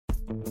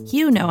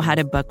You know how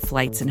to book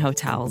flights and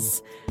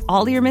hotels.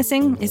 All you're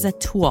missing is a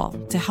tool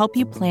to help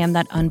you plan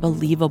that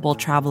unbelievable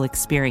travel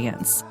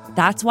experience.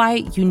 That's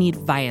why you need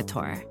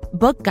Viator.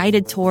 Book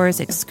guided tours,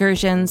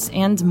 excursions,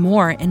 and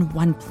more in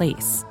one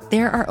place.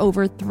 There are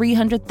over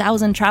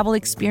 300,000 travel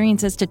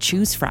experiences to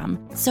choose from,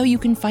 so you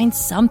can find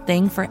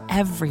something for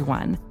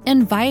everyone.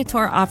 And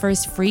Viator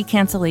offers free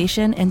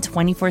cancellation and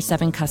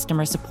 24/7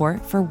 customer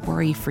support for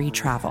worry-free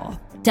travel.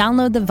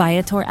 Download the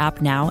Viator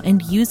app now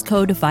and use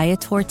code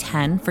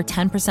Viator10 for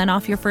 10%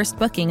 off your first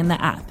booking in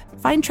the app.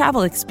 Find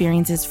travel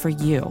experiences for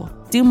you.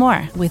 Do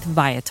more with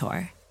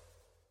Viator.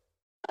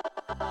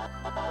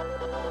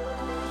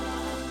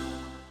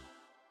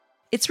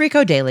 It's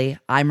Rico Daily.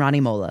 I'm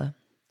Ronnie Mola.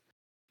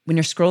 When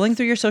you're scrolling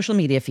through your social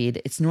media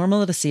feed, it's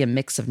normal to see a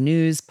mix of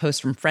news,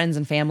 posts from friends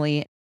and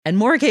family, and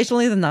more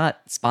occasionally than not,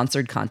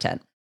 sponsored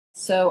content.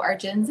 So our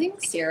ginseng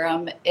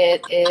serum,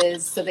 it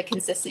is, so the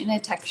consistency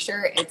and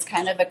texture, it's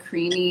kind of a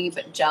creamy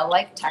but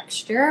gel-like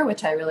texture,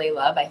 which I really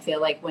love. I feel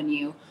like when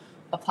you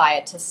apply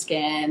it to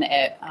skin,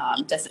 it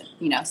doesn't,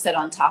 sit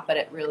on top, but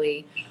it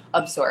really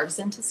absorbs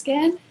into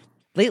skin.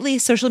 Lately,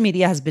 social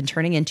media has been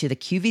turning into the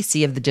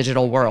QVC of the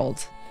digital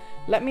world.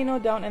 Let me know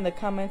down in the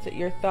comments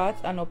your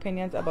thoughts and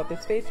opinions about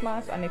this face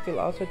mask, and if you'll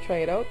also try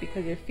it out,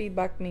 because your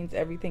feedback means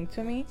everything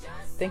to me.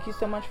 Thank you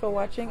so much for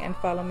watching, and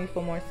follow me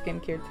for more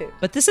skincare tips.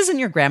 But this isn't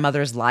your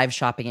grandmother's live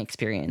shopping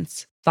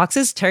experience.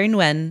 Vox's Terry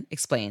Nguyen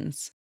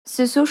explains.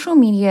 So social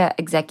media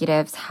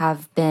executives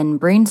have been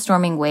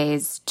brainstorming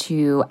ways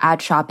to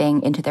add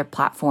shopping into their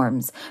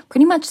platforms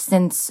pretty much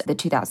since the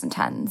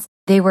 2010s.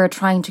 They were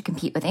trying to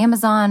compete with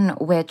Amazon,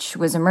 which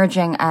was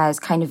emerging as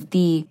kind of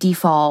the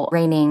default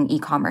reigning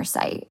e-commerce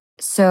site.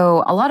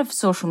 So a lot of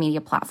social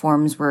media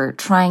platforms were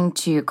trying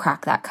to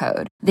crack that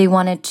code. They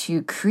wanted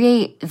to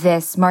create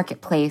this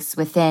marketplace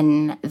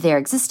within their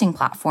existing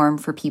platform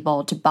for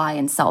people to buy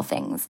and sell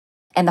things.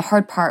 And the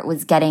hard part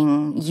was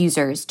getting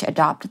users to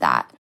adopt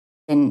that.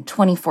 In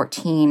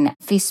 2014,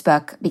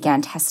 Facebook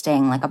began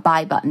testing like a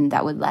buy button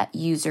that would let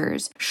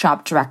users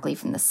shop directly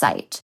from the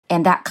site.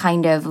 And that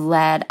kind of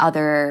led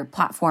other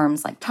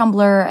platforms like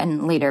Tumblr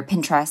and later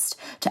Pinterest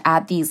to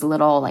add these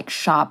little like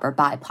shop or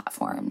buy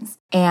platforms.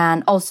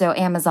 And also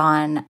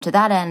Amazon, to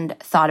that end,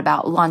 thought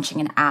about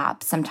launching an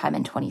app sometime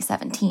in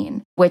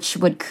 2017, which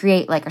would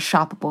create like a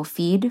shoppable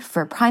feed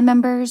for Prime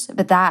members,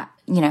 but that,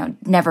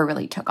 never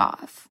really took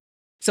off.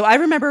 So I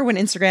remember when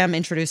Instagram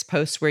introduced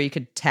posts where you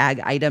could tag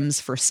items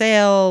for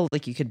sale,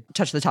 like you could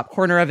touch the top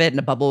corner of it and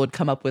a bubble would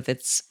come up with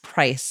its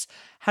price.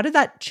 How did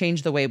that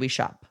change the way we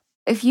shop?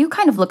 If you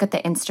kind of look at the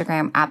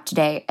Instagram app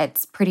today,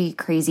 it's pretty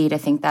crazy to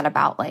think that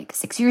about like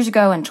 6 years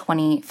ago in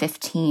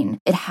 2015,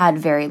 it had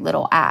very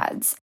little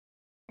ads.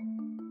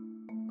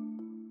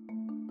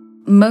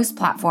 Most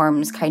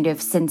platforms kind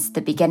of since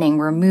the beginning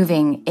were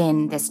moving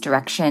in this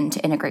direction to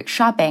integrate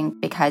shopping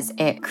because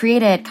it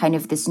created kind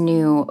of this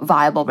new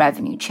viable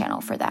revenue channel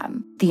for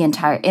them. The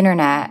entire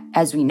internet,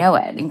 as we know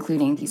it,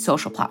 including these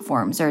social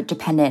platforms, are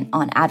dependent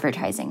on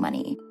advertising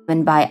money.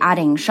 And by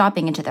adding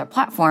shopping into their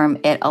platform,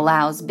 it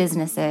allows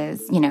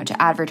businesses,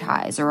 to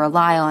advertise or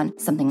rely on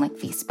something like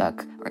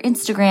Facebook or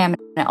Instagram.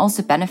 And it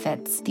also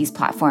benefits these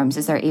platforms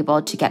as they're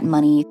able to get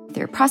money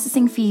through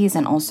processing fees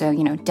and also,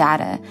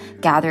 data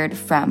gathered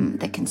from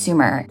the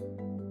consumer.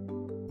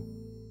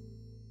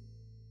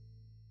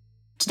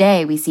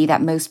 Today, we see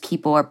that most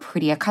people are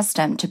pretty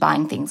accustomed to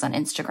buying things on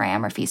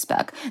Instagram or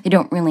Facebook. They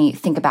don't really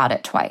think about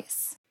it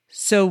twice.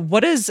 So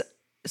what does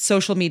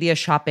social media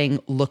shopping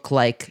look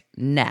like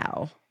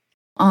now?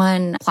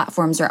 On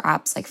platforms or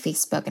apps like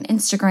Facebook and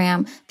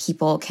Instagram,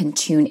 people can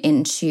tune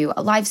into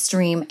a live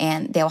stream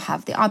and they'll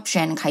have the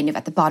option kind of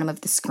at the bottom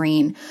of the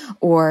screen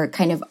or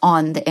kind of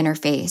on the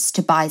interface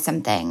to buy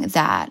something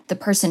that the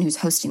person who's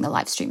hosting the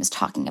live stream is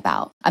talking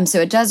about. So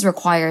it does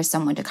require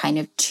someone to kind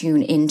of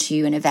tune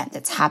into an event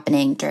that's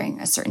happening during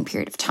a certain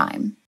period of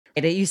time.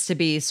 It used to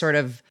be sort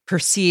of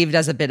perceived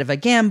as a bit of a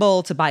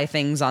gamble to buy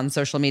things on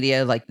social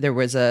media. Like there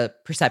was a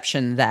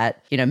perception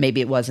that,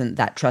 maybe it wasn't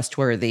that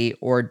trustworthy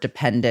or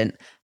dependent.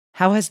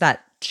 How has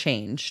that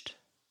changed?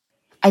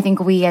 I think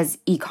we as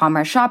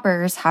e-commerce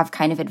shoppers have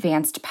kind of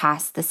advanced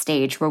past the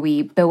stage where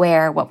we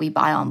beware what we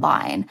buy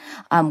online.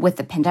 With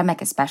the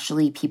pandemic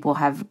especially, people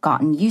have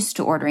gotten used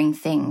to ordering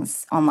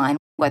things online,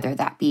 whether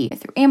that be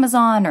through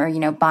Amazon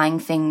or, buying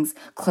things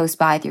close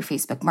by through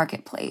Facebook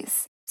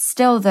Marketplace.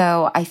 Still,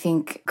 though, I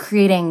think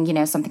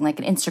creating, something like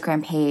an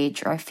Instagram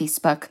page or a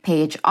Facebook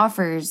page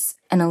offers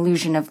an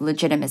illusion of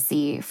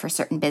legitimacy for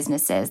certain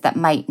businesses that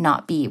might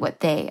not be what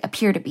they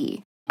appear to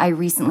be. I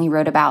recently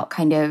wrote about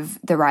kind of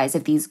the rise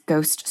of these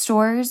ghost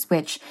stores,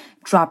 which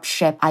drop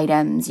ship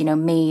items,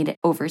 made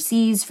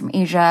overseas from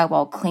Asia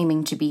while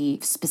claiming to be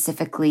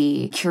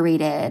specifically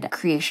curated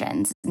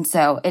creations. And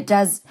so it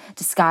does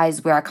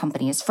disguise where a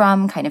company is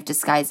from, kind of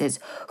disguises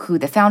who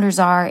the founders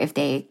are if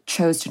they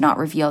chose to not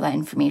reveal that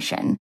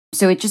information.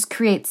 So it just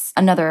creates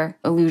another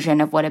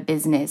illusion of what a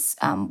business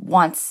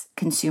wants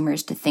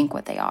consumers to think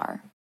what they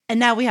are. And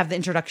now we have the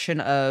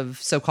introduction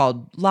of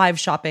so-called live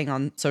shopping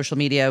on social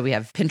media. We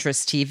have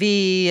Pinterest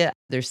TV.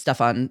 There's stuff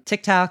on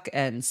TikTok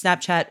and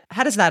Snapchat.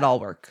 How does that all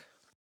work?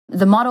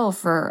 The model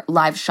for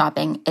live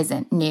shopping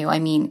isn't new. I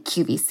mean,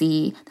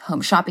 QVC, the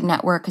Home Shopping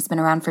Network, has been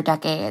around for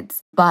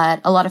decades. But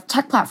a lot of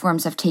tech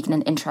platforms have taken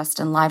an interest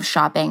in live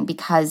shopping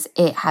because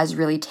it has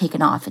really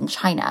taken off in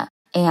China.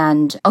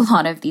 And a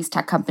lot of these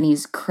tech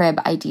companies crib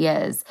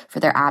ideas for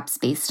their apps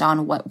based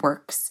on what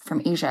works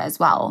from Asia as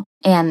well.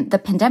 And the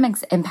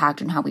pandemic's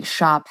impact on how we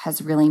shop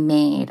has really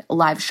made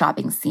live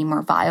shopping seem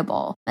more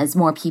viable as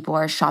more people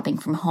are shopping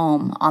from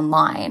home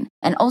online.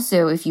 And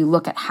also, if you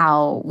look at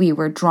how we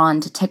were drawn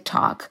to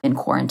TikTok in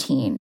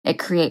quarantine, it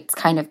creates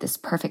kind of this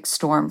perfect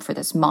storm for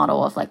this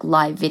model of like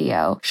live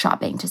video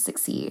shopping to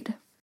succeed.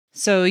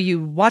 So you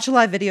watch a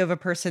live video of a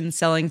person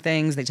selling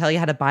things, they tell you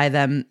how to buy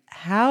them.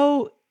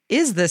 How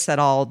is this at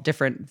all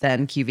different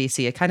than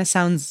QVC? It kind of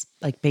sounds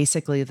like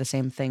basically the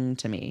same thing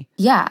to me.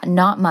 Yeah,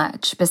 not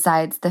much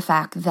besides the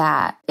fact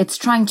that it's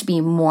trying to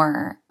be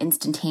more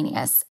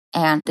instantaneous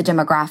and the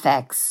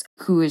demographics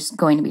who is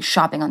going to be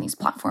shopping on these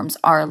platforms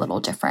are a little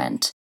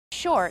different.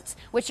 Shorts,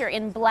 which are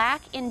in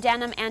black, in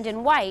denim, and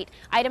in white.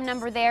 Item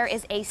number there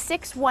is a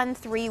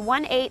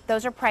 61318.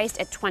 Those are priced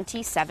at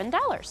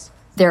 $27.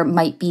 There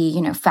might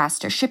be,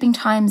 faster shipping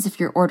times if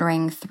you're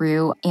ordering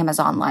through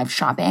Amazon Live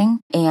Shopping.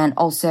 And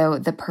also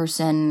the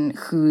person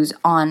who's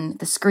on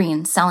the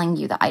screen selling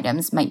you the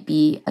items might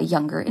be a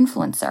younger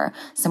influencer,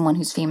 someone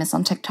who's famous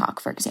on TikTok,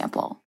 for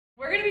example.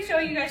 We're going to be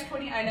showing you guys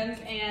 20 items,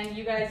 and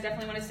you guys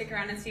definitely want to stick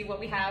around and see what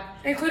we have,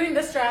 including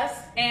this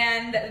dress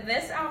and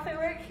this outfit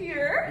right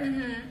here.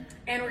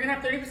 And we're going to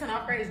have 30%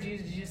 off price.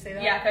 Did you say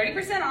that? Yeah,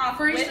 30% off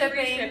free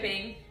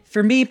shipping.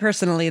 For me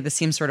personally, this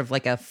seems sort of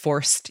like a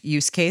forced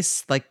use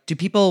case. Like, do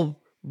people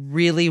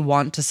really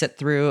want to sit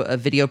through a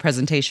video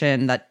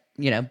presentation that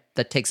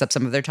takes up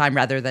some of their time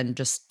rather than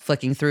just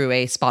flicking through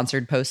a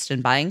sponsored post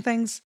and buying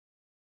things?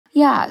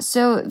 Yeah,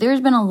 so there's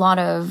been a lot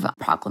of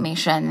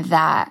proclamation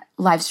that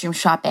live stream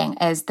shopping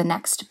is the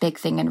next big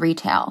thing in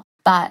retail.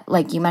 But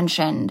like you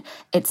mentioned,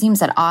 it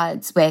seems at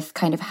odds with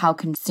kind of how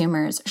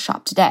consumers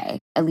shop today.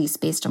 At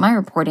least based on my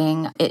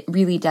reporting, it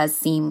really does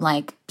seem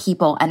like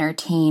people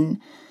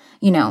entertain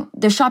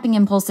the shopping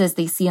impulses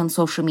they see on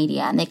social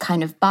media and they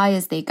kind of buy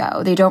as they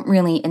go. They don't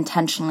really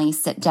intentionally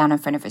sit down in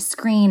front of a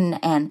screen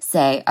and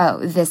say, oh,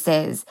 this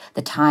is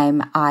the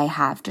time I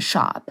have to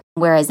shop.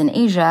 Whereas in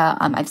Asia,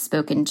 I've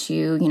spoken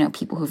to,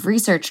 people who've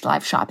researched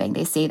live shopping.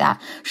 They say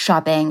that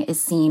shopping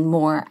is seen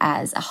more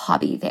as a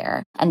hobby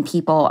there and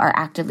people are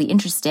actively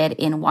interested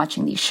in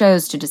watching these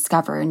shows to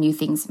discover new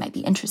things they might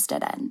be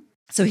interested in.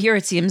 So here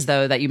it seems,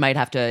 though, that you might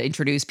have to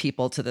introduce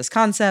people to this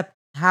concept.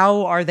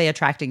 How are they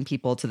attracting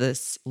people to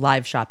this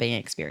live shopping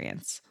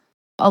experience?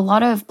 A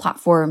lot of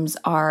platforms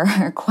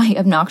are quite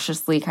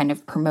obnoxiously kind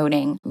of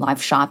promoting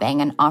live shopping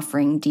and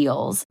offering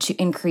deals to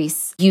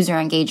increase user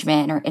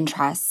engagement or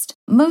interest.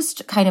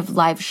 Most kind of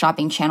live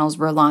shopping channels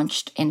were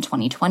launched in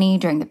 2020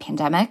 during the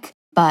pandemic.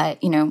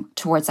 But,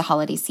 towards the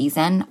holiday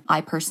season,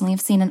 I personally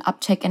have seen an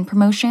uptick in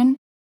promotion.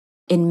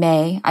 In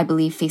May, I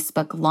believe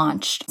Facebook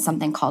launched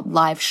something called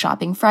Live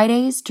Shopping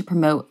Fridays to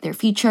promote their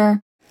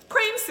feature.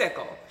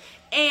 Creamsicle.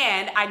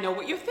 And I know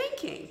what you're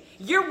thinking.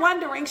 You're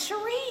wondering,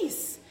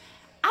 Charisse,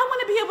 I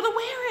want to be able to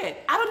wear it.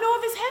 I don't know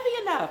if it's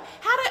heavy enough.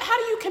 How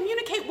do you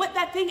communicate what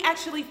that thing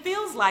actually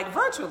feels like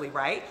virtually,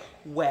 right?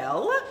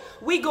 Well,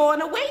 we go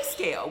on a weight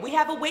scale. We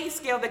have a weight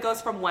scale that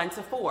goes from 1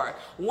 to 4.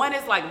 1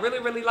 is like really,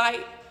 really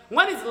light.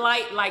 1 is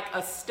light like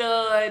a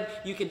stud.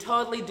 You can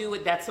totally do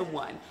it. That's a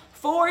 1.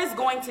 4 is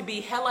going to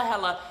be hella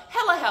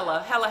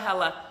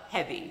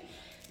heavy.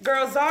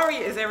 Girl, Zaria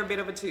is every bit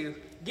of a 2.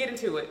 Get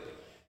into it.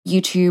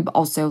 YouTube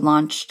also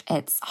launched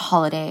its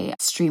holiday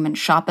stream and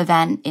shop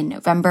event in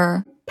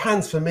November.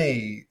 Pans for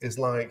me is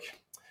like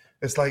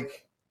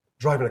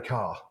driving a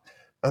car.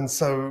 And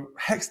so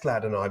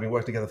Hexglad and I have been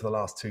working together for the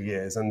last 2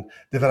 years and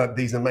developed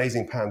these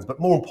amazing pans. But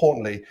more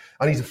importantly,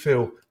 I need to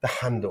feel the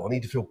handle. I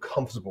need to feel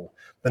comfortable.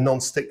 The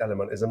non-stick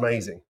element is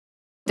amazing.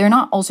 They're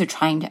not also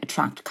trying to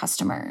attract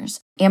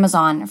customers.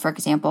 Amazon, for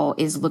example,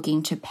 is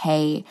looking to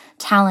pay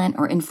talent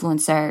or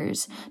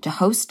influencers to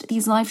host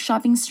these live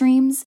shopping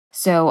streams.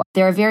 So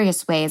there are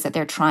various ways that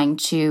they're trying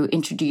to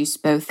introduce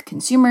both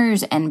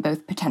consumers and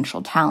both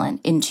potential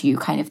talent into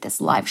kind of this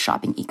live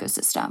shopping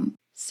ecosystem.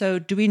 So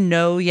do we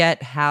know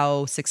yet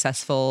how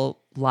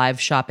successful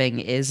live shopping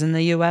is in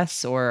the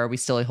US, or are we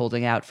still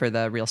holding out for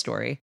the real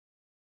story?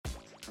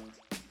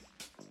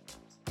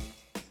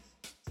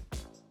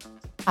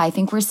 I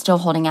think we're still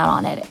holding out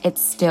on it.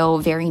 It's still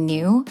very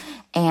new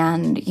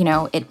and,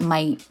 it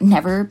might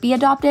never be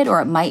adopted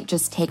or it might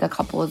just take a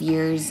couple of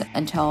years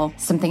until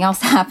something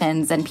else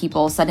happens and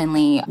people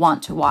suddenly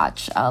want to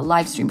watch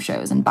live stream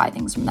shows and buy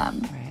things from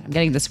them. Right. I'm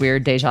getting this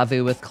weird deja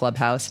vu with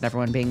Clubhouse and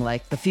everyone being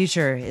like, the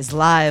future is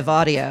live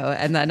audio.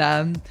 And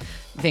then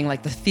being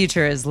like, the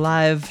future is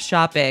live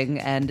shopping.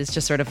 And it's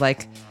just sort of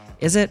like,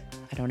 is it?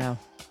 I don't know.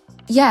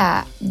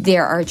 Yeah,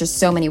 there are just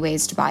so many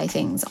ways to buy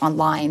things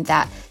online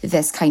that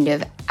this kind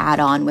of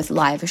add-on with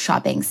live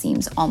shopping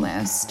seems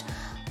almost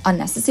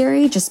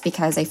unnecessary, just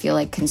because I feel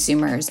like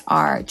consumers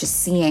are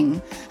just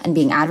seeing and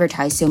being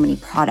advertised so many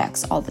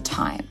products all the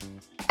time.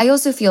 I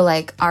also feel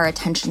like our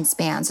attention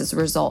spans as a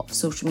result of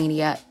social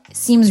media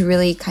seems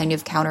really kind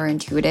of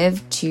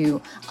counterintuitive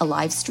to a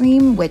live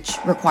stream, which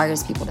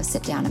requires people to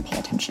sit down and pay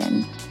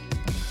attention.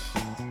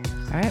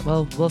 All right,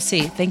 well, we'll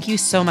see. Thank you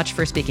so much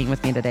for speaking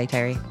with me today,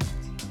 Terry.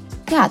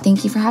 Yeah,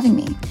 thank you for having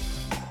me.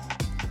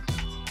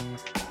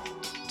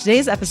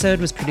 Today's episode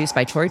was produced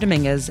by Tori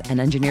Dominguez and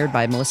engineered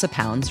by Melissa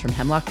Pounds from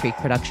Hemlock Creek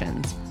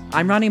Productions.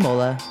 I'm Ronnie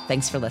Mola.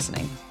 Thanks for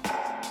listening.